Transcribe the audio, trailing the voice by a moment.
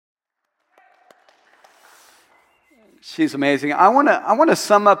She's amazing. I want to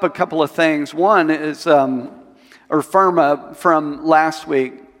sum up a couple of things. One is, or firm up from last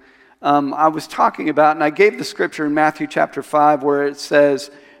week. I was talking about, and I gave the scripture in Matthew chapter 5 where it says,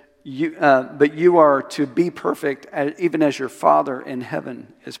 but you are to be perfect, even as your Father in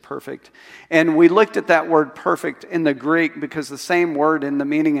heaven is perfect. And we looked at that word perfect in the Greek because the same word in the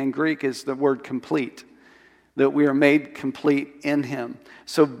meaning in Greek is the word complete, that we are made complete in Him.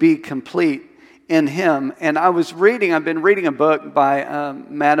 So be complete in Him. And I've been reading a book by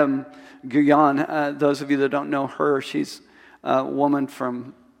Madame Guyon. Those of you that don't know her, she's a woman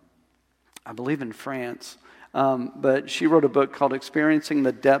from, I believe, in France. But she wrote a book called Experiencing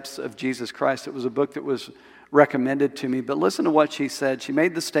the Depths of Jesus Christ. It was a book that was recommended to me. But listen to what she said. She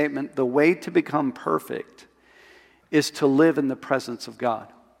made the statement, the way to become perfect is to live in the presence of God.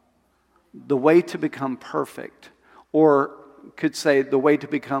 The way to become perfect, or could say the way to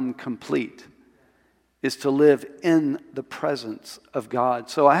become complete, is to live in the presence of God.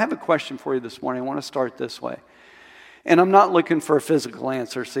 So I have a question for you this morning. I want to start this way. And I'm not looking for a physical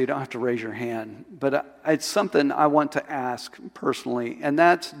answer, so you don't have to raise your hand. But it's something I want to ask personally. And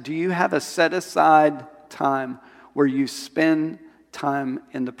that's, do you have a set-aside time where you spend time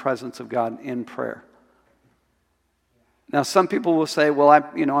in the presence of God in prayer? Now, some people will say, well, I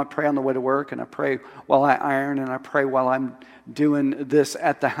pray on the way to work, and I pray while I iron, and I pray while I'm doing this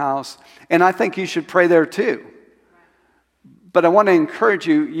at the house. And I think you should pray there too. But I want to encourage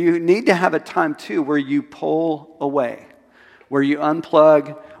you, you need to have a time too where you pull away, where you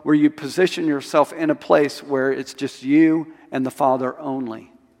unplug, where you position yourself in a place where it's just you and the Father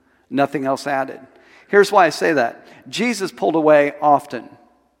only, nothing else added. Here's why I say that. Jesus pulled away often.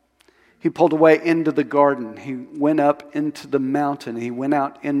 He pulled away into the garden. He went up into the mountain. He went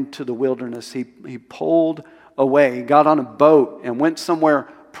out into the wilderness. He pulled away. He got on a boat and went somewhere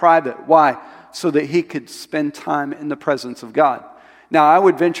private. Why? So that he could spend time in the presence of God. Now, I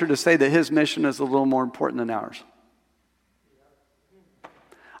would venture to say that his mission is a little more important than ours.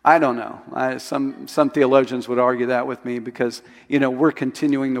 I don't know. Some theologians would argue that with me because, we're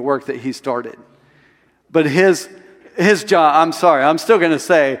continuing the work that he started. But his job, I'm still going to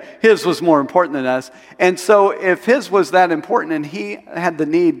say his was more important than us. And so if his was that important and he had the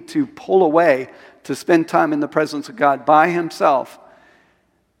need to pull away to spend time in the presence of God by himself,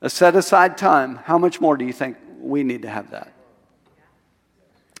 a set-aside time, how much more do you think we need to have that?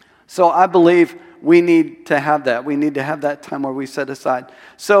 So I believe we need to have that. We need to have that time where we set aside.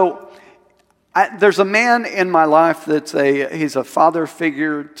 So there's a man in my life he's a father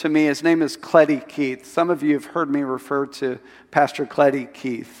figure to me. His name is Cleddy Keith. Some of you have heard me refer to Pastor Cleddy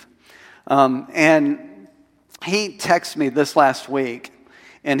Keith. And he texted me this last week.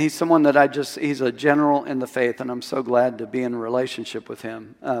 And he's someone that he's a general in the faith, and I'm so glad to be in a relationship with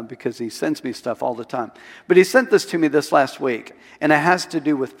him because he sends me stuff all the time. But he sent this to me this last week, and it has to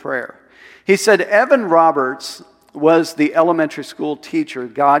do with prayer. He said, Evan Roberts was the elementary school teacher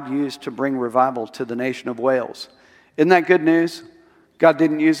God used to bring revival to the nation of Wales. Isn't that good news? God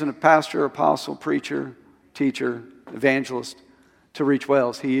didn't use a pastor, apostle, preacher, teacher, evangelist to reach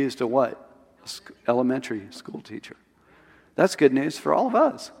Wales. He used a what? Elementary school teacher. That's good news for all of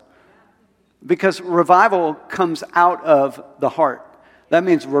us. Because revival comes out of the heart. That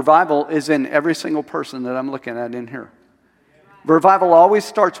means revival is in every single person that I'm looking at in here. Revival always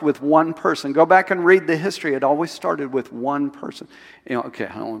starts with one person. Go back and read the history. It always started with one person. Okay,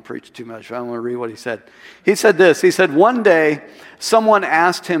 I don't want to preach too much. I don't want to read what he said. He said this. He said, one day someone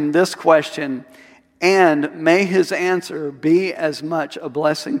asked him this question, and may his answer be as much a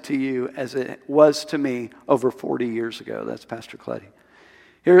blessing to you as it was to me over 40 years ago. That's Pastor Cleddy.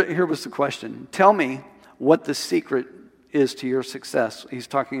 Here was the question. Tell me what the secret is to your success. He's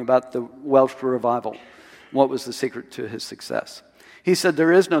talking about the Welsh revival. What was the secret to his success? He said,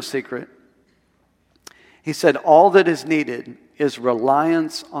 there is no secret. He said, all that is needed is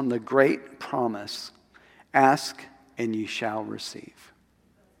reliance on the great promise, ask and ye shall receive.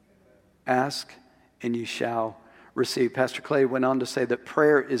 Ask and you shall receive. Pastor Clay went on to say that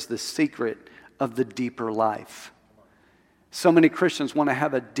prayer is the secret of the deeper life. So many Christians want to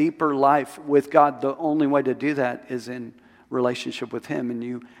have a deeper life with God. The only way to do that is in relationship with Him. And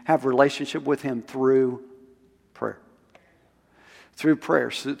you have relationship with Him through prayer. Through prayer,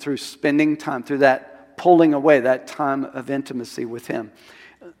 through spending time, through that pulling away, that time of intimacy with Him.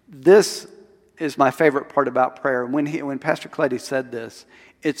 This is my favorite part about prayer. When Pastor Cleddy said this,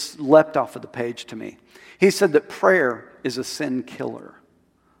 it's leapt off of the page to me. He said that prayer is a sin killer.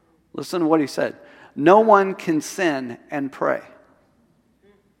 Listen to what he said. No one can sin and pray.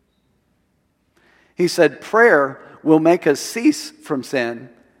 He said prayer will make us cease from sin,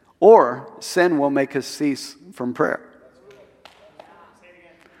 or sin will make us cease from prayer.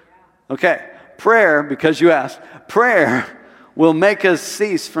 Okay, prayer, because you asked, prayer will make us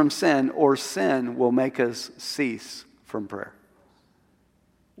cease from sin, or sin will make us cease from prayer.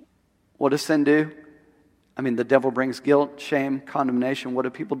 What does sin do? I mean, the devil brings guilt, shame, condemnation. What do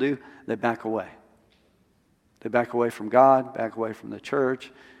people do? They back away. They back away from God, back away from the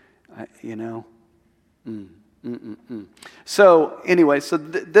church, So anyway,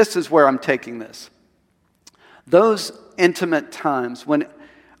 this is where I'm taking this. Those intimate times when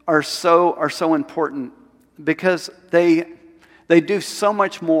are so important because they do so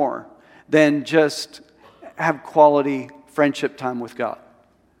much more than just have quality friendship time with God.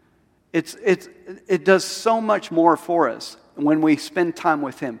 It does so much more for us when we spend time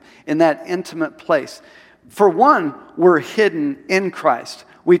with Him in that intimate place. For one, we're hidden in Christ.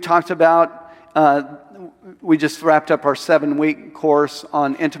 We talked about, we just wrapped up our 7-week course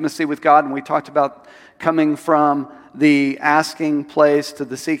on intimacy with God, and we talked about coming from the asking place to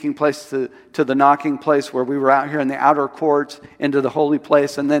the seeking place to the knocking place, where we were out here in the outer courts into the holy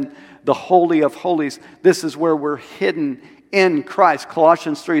place, and then the Holy of Holies. This is where we're hidden in Christ.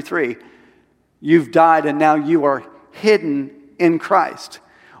 Colossians 3:3. You've died and now you are hidden in Christ.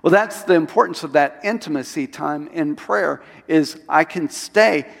 Well, that's the importance of that intimacy time in prayer, is I can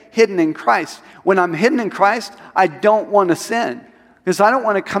stay hidden in Christ. When I'm hidden in Christ, I don't want to sin, because I don't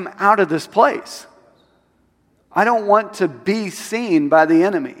want to come out of this place. I don't want to be seen by the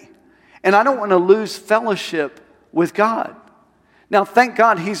enemy. And I don't want to lose fellowship with God. Now, thank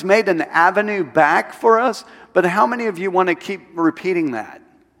God He's made an avenue back for us, but how many of you want to keep repeating that?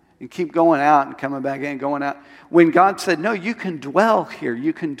 And keep going out and coming back in, going out. When God said, no, you can dwell here.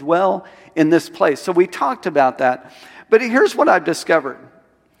 You can dwell in this place. So we talked about that. But here's what I've discovered,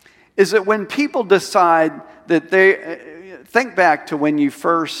 is that when people decide that they, think back to when you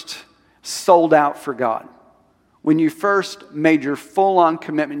first sold out for God. When you first made your full-on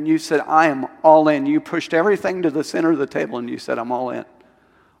commitment, you said, I am all in. You pushed everything to the center of the table and you said, I'm all in.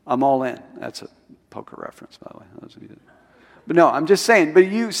 I'm all in. That's a poker reference, by the way. Those of you that... But no, I'm just saying, but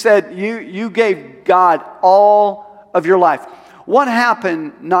you said you gave God all of your life. What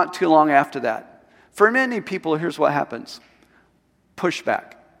happened not too long after that? For many people, here's what happens.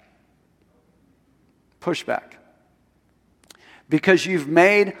 Pushback. Pushback. Because you've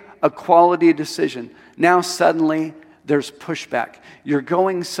made a quality decision. Now suddenly there's pushback. You're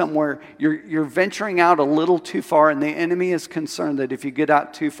going somewhere, you're venturing out a little too far, and the enemy is concerned that if you get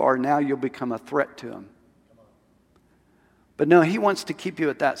out too far, now you'll become a threat to him. But no, he wants to keep you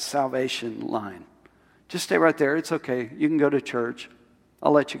at that salvation line. Just stay right there. It's okay. You can go to church.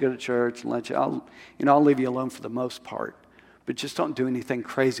 I'll let you go to church and I'll leave you alone for the most part. But just don't do anything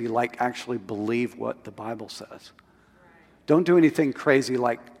crazy like actually believe what the Bible says. Don't do anything crazy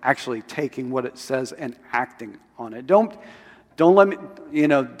like actually taking what it says and acting on it. Don't let me,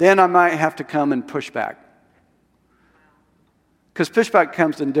 then I might have to come and push back. Because pushback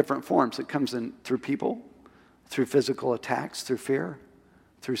comes in different forms. It comes in through people, through physical attacks, through fear,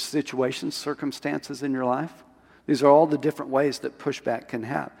 through situations, circumstances in your life. These are all the different ways that pushback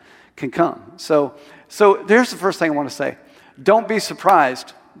can come. So there's the first thing I want to say. Don't be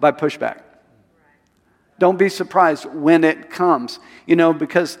surprised by pushback. Don't be surprised when it comes,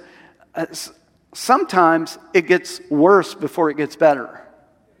 because sometimes it gets worse before it gets better.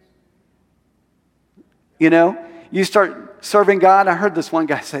 You start serving God. I heard this one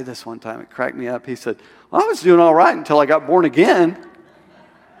guy say this one time. It cracked me up. He said, well, I was doing all right until I got born again.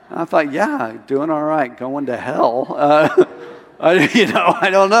 And I thought, yeah, doing all right, going to hell. I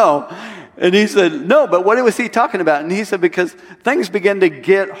don't know. And he said, no, but what was he talking about? And he said, because things began to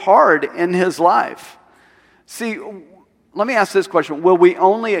get hard in his life. See, let me ask this question. Will we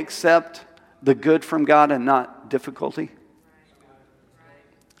only accept the good from God and not difficulty?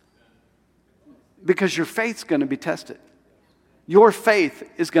 Because your faith's going to be tested. Your faith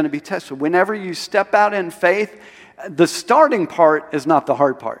is going to be tested. Whenever you step out in faith, the starting part is not the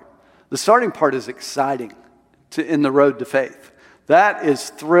hard part. The starting part is exciting in the road to faith. That is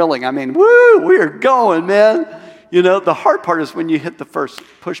thrilling. I mean, woo, we are going, man. The hard part is when you hit the first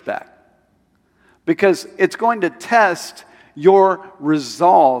pushback. Because it's going to test your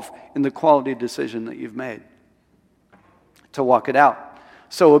resolve in the quality decision that you've made to walk it out.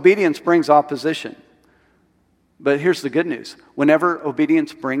 So obedience brings opposition. But here's the good news. Whenever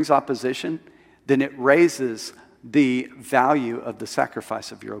obedience brings opposition, then it raises the value of the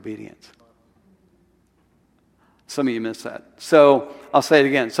sacrifice of your obedience. Some of you missed that. So I'll say it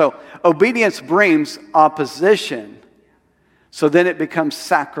again. So obedience brings opposition. So then it becomes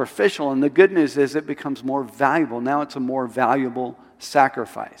sacrificial. And the good news is it becomes more valuable. Now it's a more valuable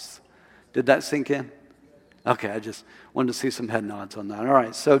sacrifice. Did that sink in? Okay, I just wanted to see some head nods on that. All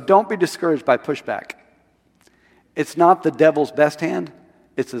right, so don't be discouraged by pushback. It's not the devil's best hand,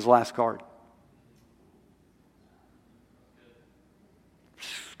 it's his last card.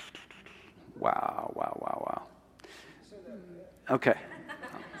 Wow. Okay,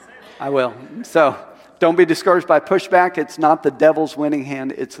 I will. So don't be discouraged by pushback. It's not the devil's winning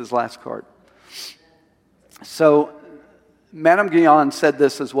hand, it's his last card. So Madame Guyon said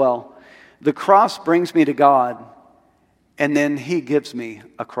this as well. The cross brings me to God, and then he gives me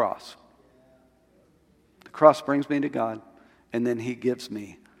a cross. The cross brings me to God, and then he gives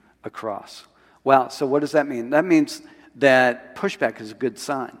me a cross. Wow, so what does that mean? That means that pushback is a good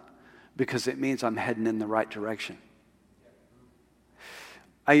sign because it means I'm heading in the right direction.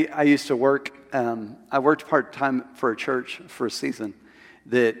 I used to work, I worked part-time for a church for a season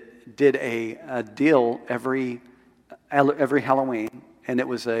that did a deal every Halloween, and it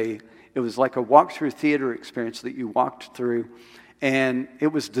was like a walk-through theater experience that you walked through, and it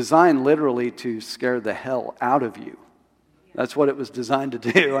was designed literally to scare the hell out of you. That's what it was designed to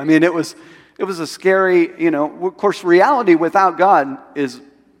do. I mean, it was a scary, of course, reality without God is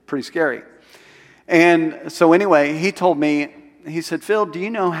pretty scary. And so anyway, he told me, he said, Phil, do you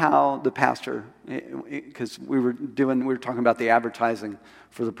know how the pastor, because we were talking about the advertising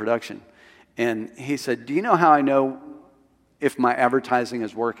for the production, and he said, do you know how I know if my advertising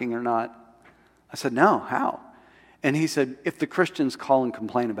is working or not? I said, no, how? And he said, if the Christians call and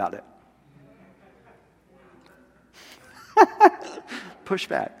complain about it.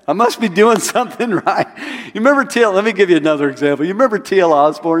 Pushback. I must be doing something right. You remember let me give you another example. You remember T.L.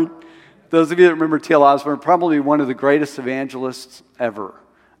 Osborne? Those of you that remember T.L. Osborne, probably one of the greatest evangelists ever.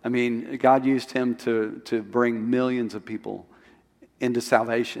 I mean, God used him to bring millions of people into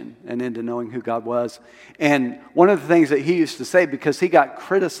salvation and into knowing who God was. And one of the things that he used to say, because he got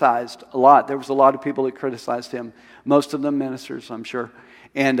criticized a lot, there was a lot of people that criticized him, most of them ministers, I'm sure.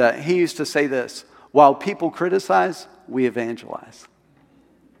 And he used to say this, while people criticize, we evangelize.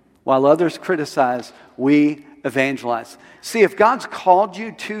 While others criticize, we evangelize. See, if God's called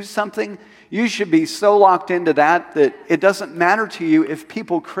you to something, you should be so locked into that it doesn't matter to you if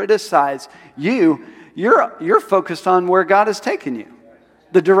people criticize you. You're focused on where God has taken you,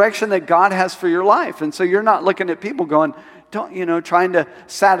 the direction that God has for your life. And so you're not looking at people going, trying to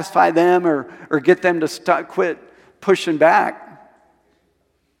satisfy them or get them to quit pushing back.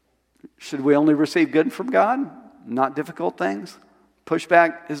 Should we only receive good from God, not difficult things?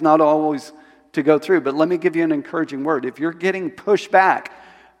 Pushback is not always to go through, but let me give you an encouraging word. If you're getting pushed back,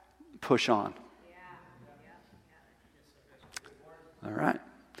 push on. All right.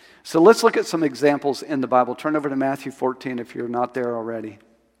 So let's look at some examples in the Bible. Turn over to Matthew 14 if you're not there already.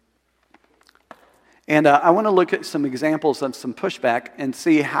 And I want to look at some examples of some pushback and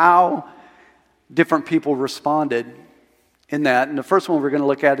see how different people responded in that. And the first one we're going to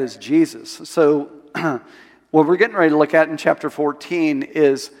look at is Jesus. So what we're getting ready to look at in chapter 14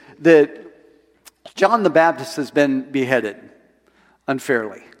 is that John the Baptist has been beheaded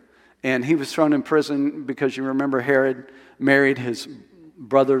unfairly. And he was thrown in prison because you remember Herod married his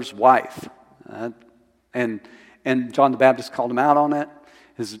brother's wife. And John the Baptist called him out on it.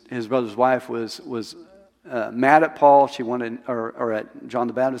 His brother's wife was mad at Paul. She wanted, or at John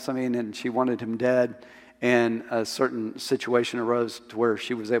the Baptist, and she wanted him dead. And a certain situation arose to where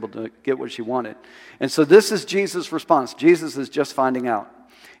she was able to get what she wanted. And so this is Jesus' response. Jesus is just finding out.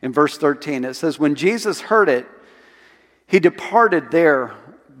 In verse 13, it says, when Jesus heard it, he departed there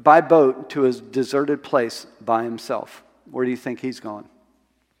by boat to a deserted place by himself. Where do you think he's gone?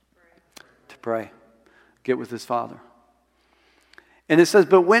 To pray. Get with his Father. And it says,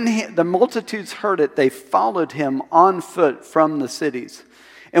 but when the multitudes heard it, they followed him on foot from the cities.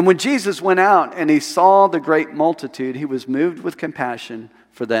 And when Jesus went out and he saw the great multitude, he was moved with compassion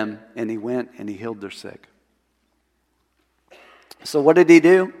for them, and he went and he healed their sick. So what did he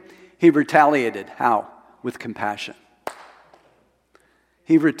do? He retaliated. How? With compassion.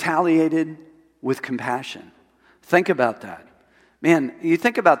 He retaliated with compassion. Think about that. Man, you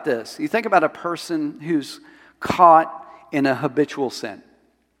think about this. You think about a person who's caught in a habitual sin.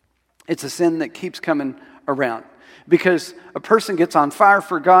 It's a sin that keeps coming around. Because a person gets on fire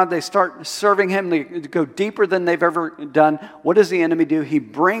for God, they start serving him, they go deeper than they've ever done. What does the enemy do? He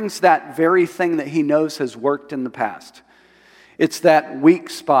brings that very thing that he knows has worked in the past. It's that weak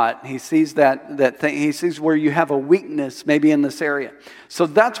spot. He sees that thing. He sees where you have a weakness maybe in this area. So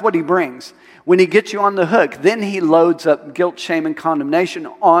that's what he brings. When he gets you on the hook, then he loads up guilt, shame, and condemnation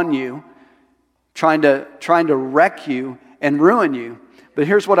on you, trying to wreck you and ruin you. But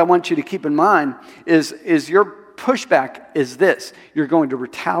here's what I want you to keep in mind is your pushback is this. You're going to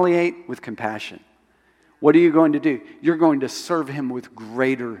retaliate with compassion. What are you going to do? You're going to serve him with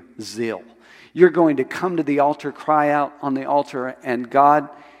greater zeal. You're going to come to the altar, cry out on the altar, and God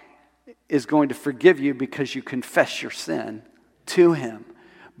is going to forgive you because you confess your sin to him.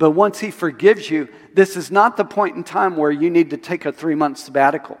 But once he forgives you, this is not the point in time where you need to take a 3-month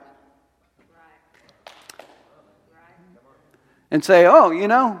sabbatical. And say, oh,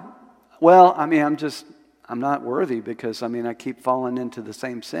 well, I'm not worthy because, I keep falling into the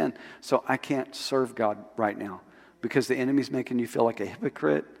same sin. So I can't serve God right now because the enemy's making you feel like a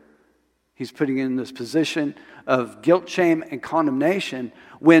hypocrite. He's putting you in this position of guilt, shame, and condemnation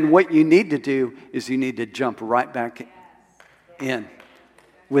when what you need to do is you need to jump right back in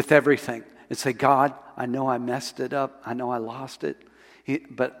with everything and say, God, I know I messed it up. I know I lost it,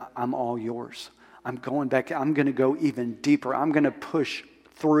 but I'm all yours. I'm going back. I'm going to go even deeper. I'm going to push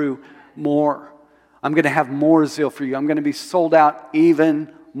through more. I'm going to have more zeal for you. I'm going to be sold out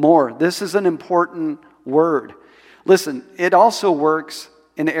even more. This is an important word. Listen, it also works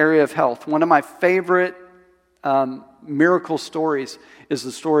in the area of health. One of my favorite miracle stories is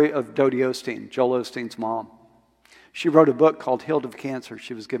the story of Dodie Osteen, Joel Osteen's mom. She wrote a book called Healed of Cancer.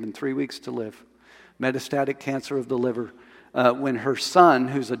 She was given 3 weeks to live. Metastatic cancer of the liver. When her son,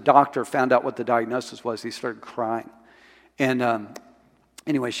 who's a doctor, found out what the diagnosis was, he started crying. And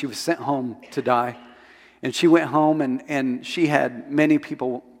anyway, she was sent home to die. And she went home and she had many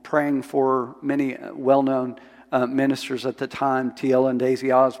people praying for her, many well-known ministers at the time, T.L. and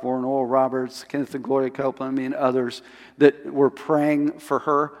Daisy Osborne, Oral Roberts, Kenneth and Gloria Copeland, others that were praying for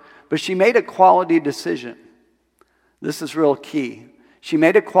her. But she made a quality decision. This is real key. She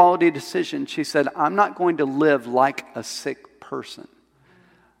made a quality decision. She said, I'm not going to live like a sick person.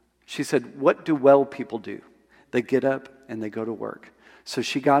 She said, what do well people do? They get up and they go to work. So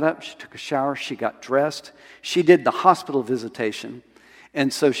she got up, she took a shower, she got dressed. She did the hospital visitation.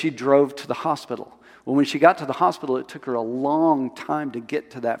 And so she drove to the hospital. Well, when she got to the hospital, it took her a long time to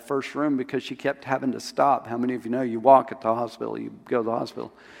get to that first room because she kept having to stop. How many of you know you walk at the hospital, you go to the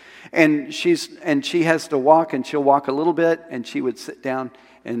hospital? And she has to walk, and she'll walk a little bit, and she would sit down,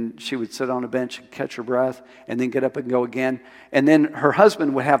 and she would sit on a bench and catch her breath, and then get up and go again. And then her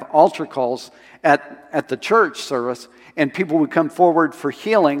husband would have altar calls at the church service, and people would come forward for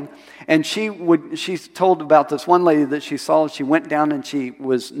healing. And she's told about this one lady that she saw. She went down and she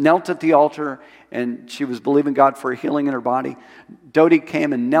was knelt at the altar, and she was believing God for a healing in her body. Dodie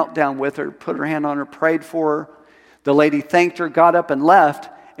came and knelt down with her, put her hand on her, prayed for her. The lady thanked her, got up and left.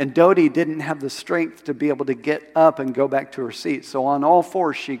 And Dodie didn't have the strength to be able to get up and go back to her seat. So on all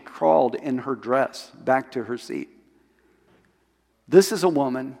fours, she crawled in her dress back to her seat. This is a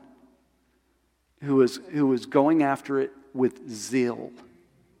woman who was going after it with zeal.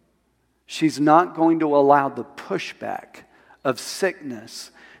 She's not going to allow the pushback of sickness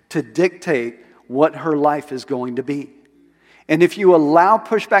to dictate what her life is going to be. And if you allow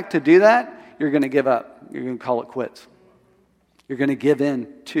pushback to do that, you're going to give up. You're going to call it quits. You're going to give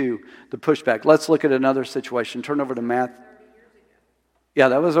in to the pushback. Let's look at another situation. Turn over to Matthew. Yeah,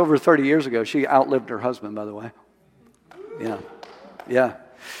 that was over 30 years ago. She outlived her husband, by the way. Yeah.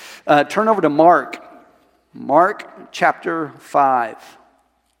 Turn over to Mark. Mark chapter 5.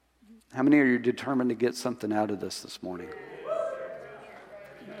 How many of you are determined to get something out of this morning?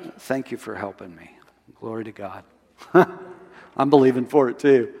 Thank you for helping me. Glory to God. I'm believing for it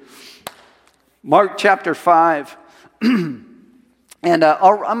too. Mark chapter 5. And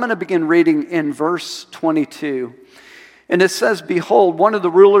I'm going to begin reading in verse 22. And it says, Behold, one of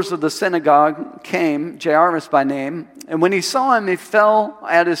the rulers of the synagogue came, Jairus by name, and when he saw him, he fell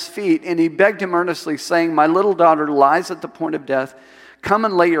at his feet, and he begged him earnestly, saying, My little daughter lies at the point of death. Come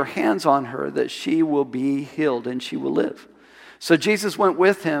and lay your hands on her, that she will be healed, and she will live. So Jesus went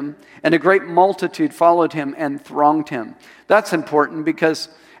with him, and a great multitude followed him and thronged him. That's important because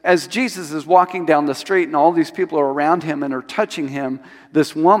as Jesus is walking down the street and all these people are around him and are touching him,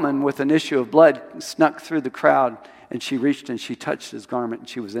 this woman with an issue of blood snuck through the crowd, and she reached and she touched his garment, and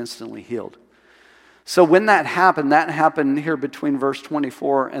she was instantly healed. So when that happened here between verse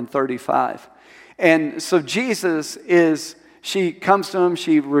 24 and 35. And so she comes to him,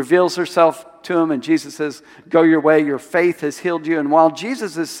 she reveals herself to him, and Jesus says, Go your way, your faith has healed you. And while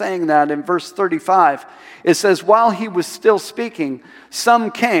Jesus is saying that, in verse 35, it says, While he was still speaking,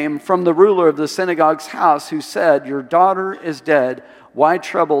 some came from the ruler of the synagogue's house who said, Your daughter is dead. Why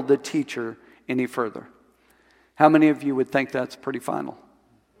trouble the teacher any further? How many of you would think that's pretty final?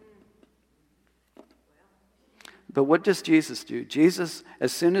 But what does Jesus do?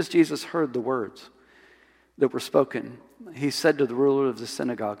 As soon as Jesus heard the words that were spoken, he said to the ruler of the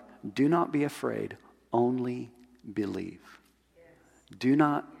synagogue, Do not be afraid, only believe. Do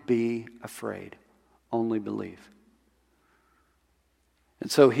not be afraid, only believe. And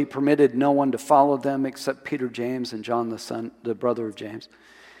so he permitted no one to follow them except Peter, James, and John, the brother of James.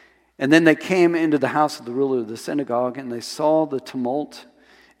 And then they came into the house of the ruler of the synagogue, and they saw the tumult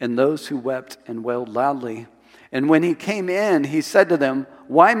and those who wept and wailed loudly. And when he came in, he said to them,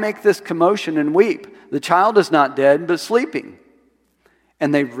 "Why make this commotion and weep? The child is not dead, but sleeping."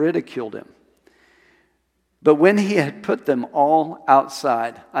 And they ridiculed him. But when he had put them all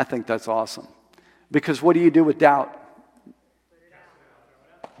outside, I think that's awesome. Because what do you do with doubt?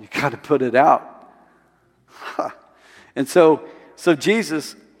 You got to put it out. And so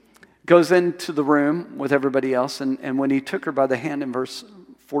Jesus goes into the room with everybody else, and when he took her by the hand in verse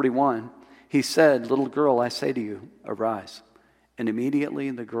 41, he said, "Little girl, I say to you, arise." And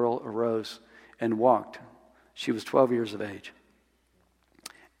immediately the girl arose and walked. She was 12 years of age.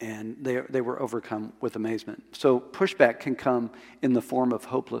 And they were overcome with amazement. So pushback can come in the form of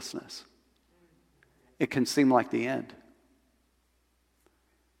hopelessness. It can seem like the end.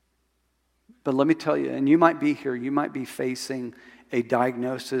 But let me tell you, and you might be here, you might be facing a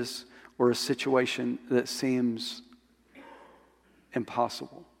diagnosis or a situation that seems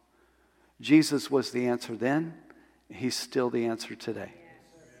impossible. Jesus was the answer then. He's still the answer today.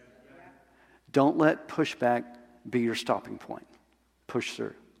 Don't let pushback be your stopping point. Push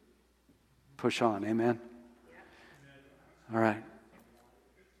through. Push on. Amen? All right.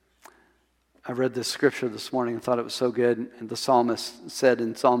 I read this scripture this morning and thought it was so good. And the psalmist said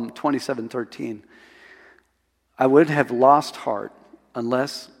in Psalm 27:13, "I would have lost heart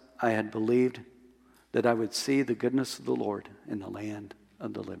unless I had believed that I would see the goodness of the Lord in the land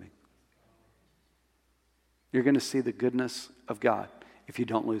of the living." You're going to see the goodness of God if you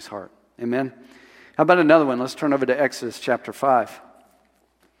don't lose heart. Amen? How about another one? Let's turn over to Exodus chapter 5.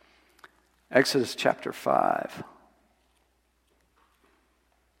 Exodus chapter 5.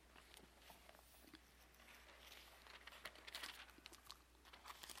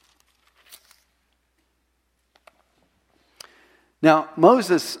 Now,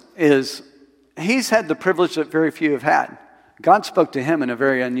 Moses he's had the privilege that very few have had. God spoke to him in a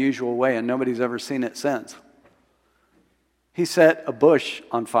very unusual way, and nobody's ever seen it since. He set a bush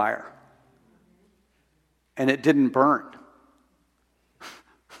on fire, and it didn't burn.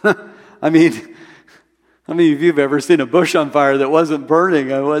 I mean, how many of you have ever seen a bush on fire that wasn't burning?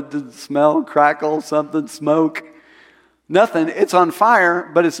 What did it smell, crackle, something, smoke? Nothing. It's on fire,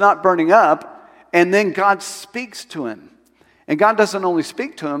 but it's not burning up. And then God speaks to him. And God doesn't only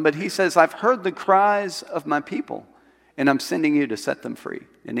speak to him, but he says, "I've heard the cries of my people, and I'm sending you to set them free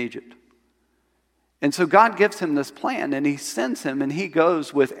in Egypt." And so God gives him this plan, and he sends him, and he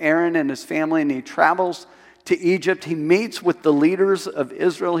goes with Aaron and his family, and he travels to Egypt. He meets with the leaders of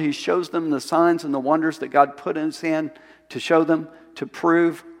Israel. He shows them the signs and the wonders that God put in his hand to show them, to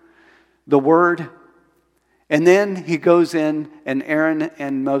prove the word. And then he goes in, and Aaron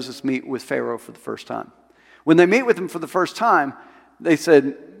and Moses meet with Pharaoh for the first time. When they meet with him for the first time, they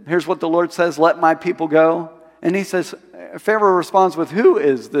said, "Here's what the Lord says, let my people go." And he says, Pharaoh responds with, "Who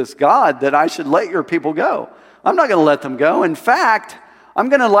is this God that I should let your people go? I'm not going to let them go. In fact, I'm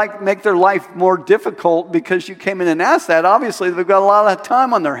going to make their life more difficult because you came in and asked that. Obviously, they've got a lot of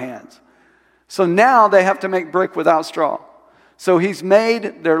time on their hands. So now they have to make brick without straw." So he's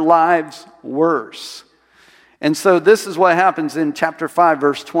made their lives worse. And so this is what happens in chapter 5,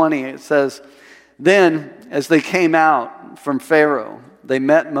 verse 20. It says, "Then as they came out from Pharaoh, they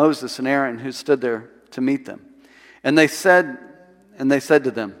met Moses and Aaron who stood there to meet them. And they said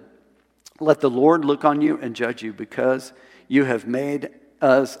to them, 'Let the Lord look on you and judge you, because you have made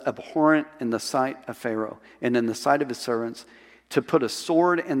us abhorrent in the sight of Pharaoh and in the sight of his servants, to put a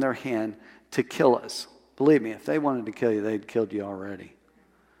sword in their hand to kill us.'" Believe me, if they wanted to kill you, they'd killed you already.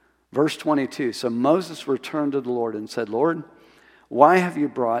 Verse 22, "So Moses returned to the Lord and said, 'Lord, why have you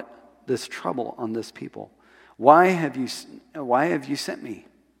brought this trouble on this people? Why have you sent me?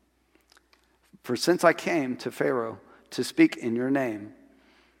 For since I came to Pharaoh to speak in your name,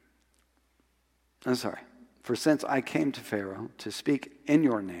 For since I came to Pharaoh to speak in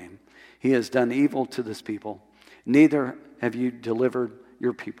your name, he has done evil to this people. Neither have you delivered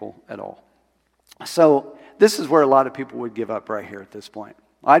your people at all.'" So this is where a lot of people would give up right here at this point.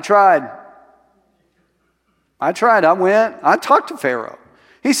 I tried. I went. I talked to Pharaoh.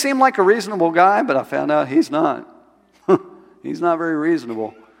 He seemed like a reasonable guy, but I found out he's not. He's not very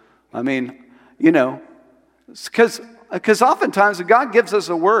reasonable. I mean, because oftentimes when God gives us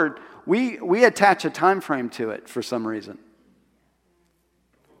a word, we attach a time frame to it for some reason.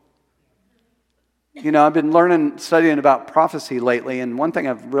 I've been studying about prophecy lately, and one thing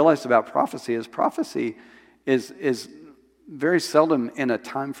I've realized about prophecy is very seldom in a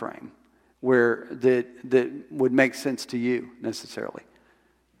time frame. that would make sense to you necessarily.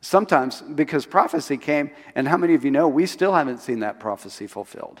 Sometimes because prophecy came, and how many of you know we still haven't seen that prophecy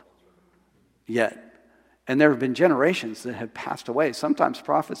fulfilled yet? And there have been generations that have passed away. Sometimes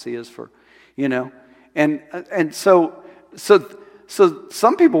prophecy is for, and so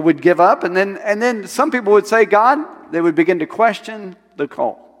some people would give up, and then some people would say, God, they would begin to question the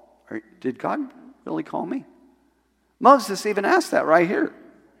call. Did God really call me? Moses even asked that right here.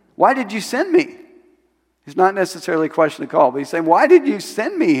 Why did you send me? He's not necessarily questioning the call, but he's saying, why did you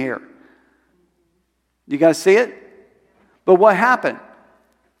send me here? You guys see it? But what happened?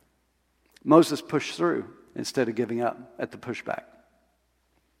 Moses pushed through instead of giving up at the pushback.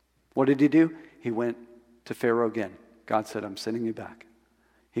 What did he do? He went to Pharaoh again. God said, I'm sending you back.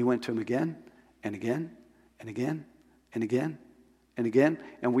 He went to him again and again and again and again and again.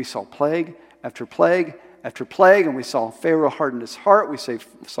 And we saw plague after plague after plague. And we saw Pharaoh harden his heart. We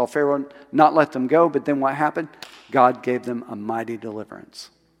saw Pharaoh not let them go. But then what happened? God gave them a mighty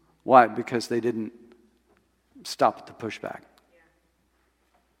deliverance. Why? Because they didn't stop at the pushback.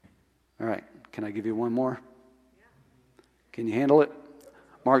 All right. Can I give you one more? Can you handle it?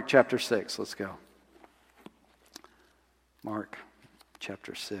 Mark chapter 6. Let's go. Mark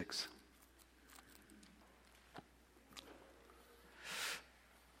chapter 6.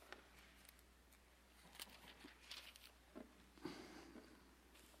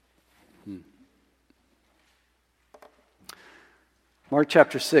 Mark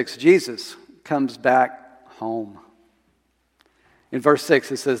chapter 6. Jesus comes back home. In verse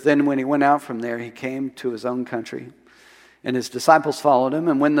 6 it says, Then when he went out from there, he came to his own country, and his disciples followed him.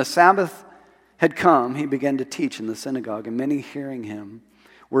 And when the Sabbath had come, he began to teach in the synagogue, and many hearing him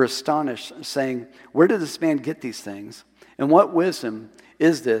were astonished, saying, Where did this man get these things? And what wisdom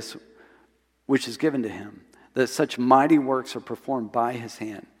is this which is given to him, that such mighty works are performed by his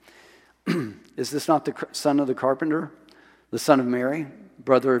hand? Is this not the son of the carpenter, the son of Mary,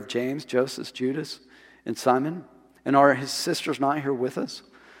 brother of James, Joseph, Judas, and Simon? And are his sisters not here with us?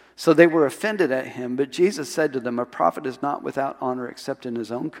 So they were offended at him, but Jesus said to them, A prophet is not without honor except in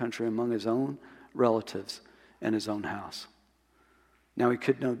his own country, among his own relatives, and his own house. Now he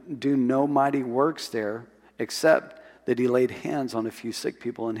could do no mighty works there, except that he laid hands on a few sick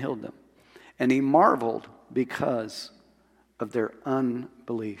people and healed them. And he marveled because of their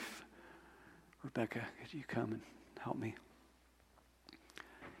unbelief. Rebecca, could you come and help me?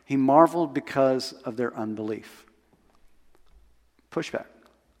 He marveled because of their unbelief. Pushback.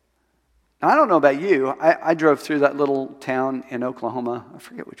 Now, I don't know about you. I drove through that little town in Oklahoma. I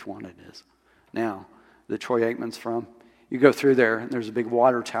forget which one it is now that Troy Aikman's from. You go through there, and there's a big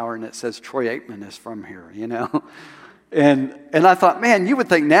water tower, and it says Troy Aikman is from here, And I thought, man, you would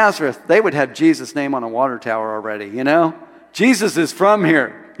think Nazareth, they would have Jesus' name on a water tower already, Jesus is from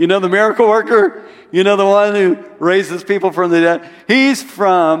here. The miracle worker? The one who raises people from the dead? He's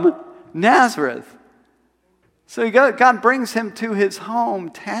from Nazareth. So God brings him to his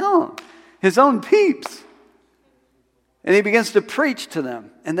hometown, his own peeps. And he begins to preach to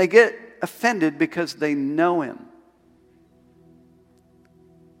them. And they get offended because they know him.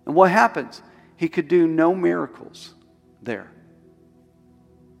 And what happens? He could do no miracles there,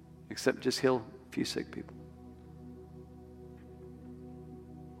 except just heal a few sick people.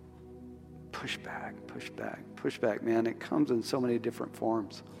 Pushback, man. It comes in so many different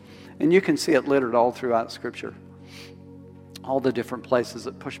forms. And you can see it littered all throughout Scripture. All the different places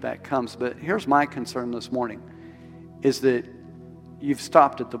that pushback comes. But here's my concern this morning, is that you've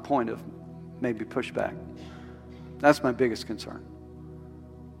stopped at the point of maybe pushback. That's my biggest concern.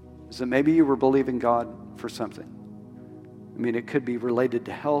 Is that maybe you were believing God for something. It could be related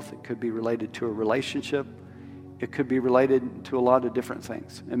to health. It could be related to a relationship. It could be related to a lot of different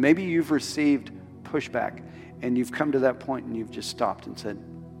things. And maybe you've received pushback and you've come to that point and you've just stopped and said,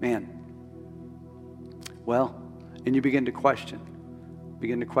 man, well, and you begin to question.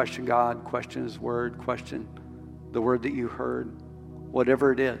 Begin to question God, question his word, question the word that you heard,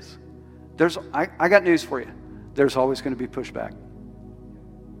 whatever it is. I got news for you. There's always going to be pushback.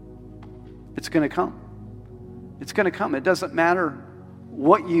 It's going to come. It's going to come. It doesn't matter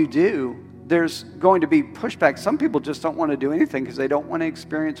what you do. There's going to be pushback. Some people just don't want to do anything because they don't want to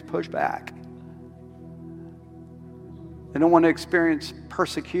experience pushback. They don't want to experience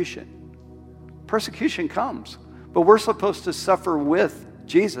persecution. Persecution comes, but we're supposed to suffer with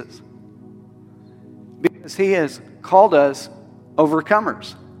Jesus because he has called us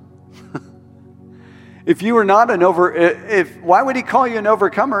overcomers. If you were not why would he call you an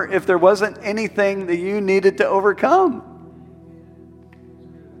overcomer if there wasn't anything that you needed to overcome?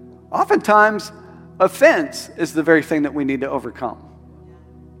 Oftentimes, offense is the very thing that we need to overcome.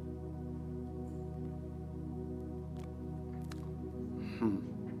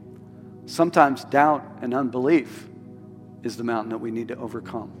 Sometimes doubt and unbelief is the mountain that we need to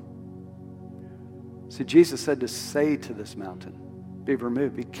overcome. See, Jesus said to say to this mountain, be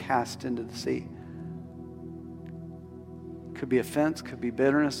removed, be cast into the sea. Could be offense, could be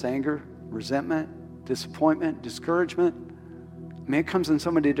bitterness, anger, resentment, disappointment, discouragement. I mean, it comes in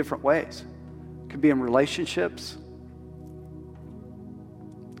so many different ways. It could be in relationships.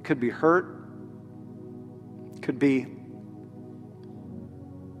 It could be hurt. It could be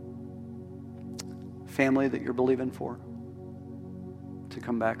family that you're believing for to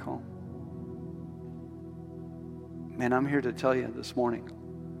come back home. Man, I'm here to tell you this morning,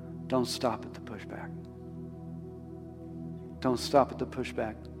 don't stop at the pushback. Don't stop at the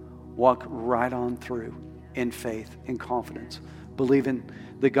pushback. Walk right on through in faith, in confidence, believing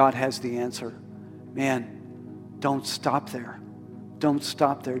that God has the answer. Man, don't stop there. Don't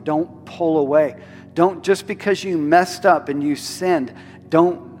stop there. Don't pull away. Don't, just because you messed up and you sinned,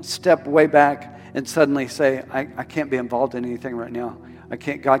 don't step way back and suddenly say, I can't be involved in anything right now.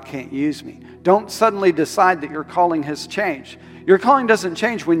 God can't use me. Don't suddenly decide that your calling has changed. Your calling doesn't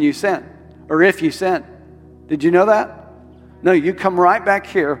change when you sin or if you sin. Did you know that? No, you come right back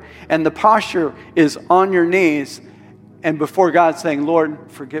here and the posture is on your knees and before God saying,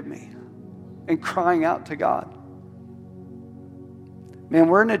 Lord, forgive me, and crying out to God. Man,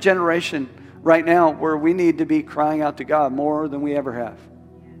 we're in a generation right now where we need to be crying out to God more than we ever have.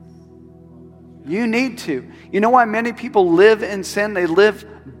 You need to. You know why many people live in sin? They live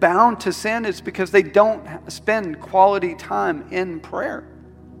bound to sin. It's because they don't spend quality time in prayer.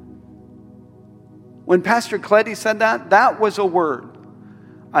 When Pastor Cleddy said that, that was a word.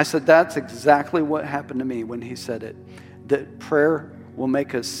 I said, that's exactly what happened to me when he said it. That prayer will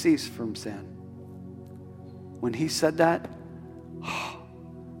make us cease from sin. When he said that,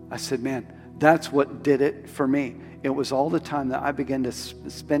 I said, man, that's what did it for me. It was all the time that I began to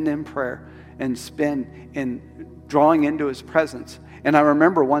spend in prayer and spend in drawing into his presence. And I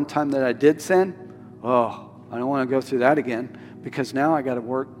remember one time that I did sin. I don't want to go through that again, because now I got to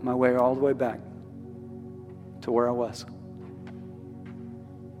work my way all the way back to where I was.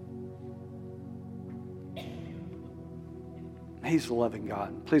 He's a loving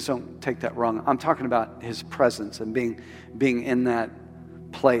God. Please don't take that wrong. I'm talking about his presence and being in that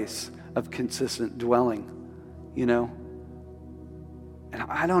place of consistent dwelling, you know. And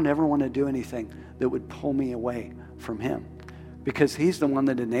I don't ever want to do anything that would pull me away from him, because he's the one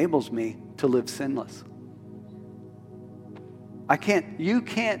that enables me to live sinless. You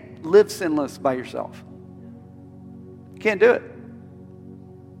can't live sinless by yourself. You can't do it.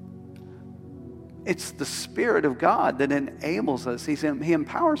 It's the Spirit of God that enables us. He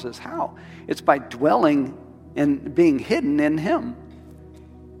empowers us. How? It's by dwelling and being hidden in him.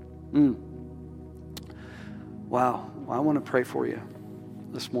 Wow. Well, I want to pray for you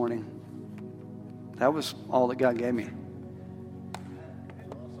this morning. That was all that God gave me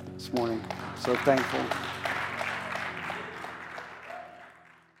this morning. So thankful.